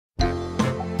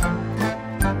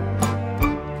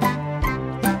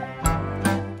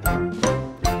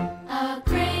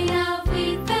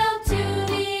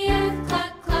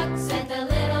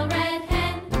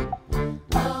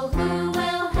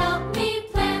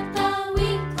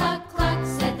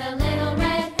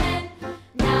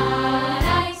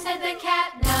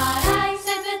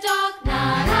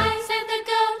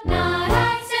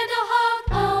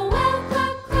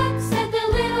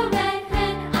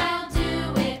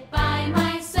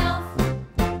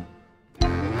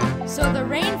So the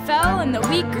rain fell and the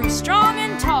wheat grew strong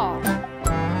and tall.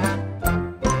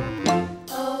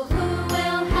 Oh, who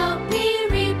will help me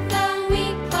reap the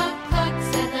wheat? Cluck, cluck,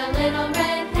 said the little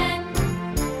red hen.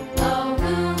 Oh,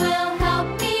 who will help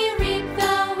me reap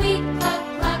the wheat? Cluck,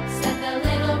 cluck, said the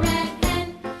little red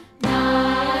hen.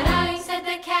 Not I, said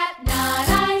the cat. Not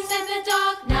I, said the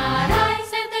dog. Not I,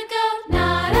 said the goat.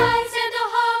 Not I, said the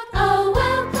hog. Oh,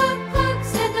 well, cluck, cluck,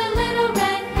 said the little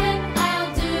red hen.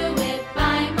 I'll do it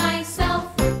by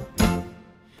myself.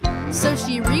 So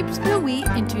she reaped the wheat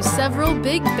into several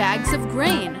big bags of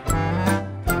grain.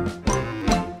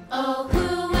 Oh,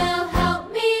 who will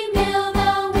help me mill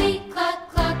the wheat? Cluck,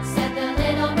 cluck, said the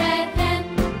little red hen.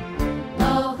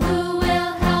 Oh, who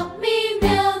will help me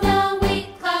mill the wheat?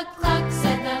 Cluck, cluck,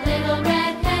 said the little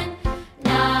red hen.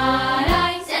 Not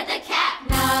I, said the cat.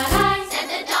 Not I, said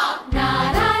the dog.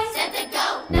 Not I, said the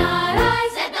goat. Not I,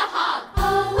 said the hog.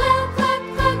 Oh, well, cluck,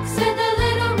 cluck, said the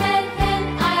little red hen.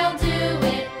 I'll do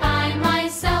it by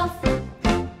myself.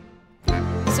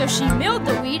 So she milled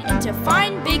the wheat into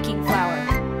fine baking flour.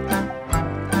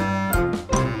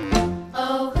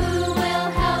 Oh, who will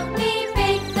help me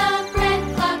bake the bread?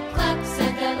 Cluck, cluck,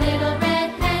 said the little red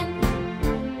hen.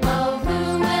 Oh,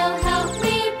 who will help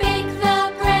me bake the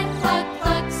bread? Cluck,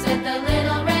 cluck, said the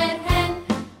little red hen.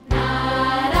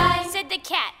 Not I, Said the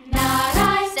cat. not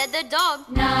I, Said the dog.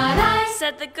 not I,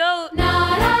 Said the goat.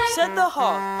 not I. Said the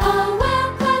hog. Oh, well,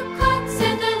 cluck, cluck,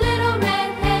 said the little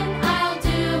red hen. I'll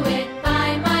do it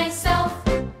by myself.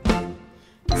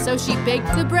 So she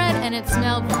baked the bread and it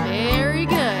smelled very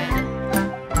good.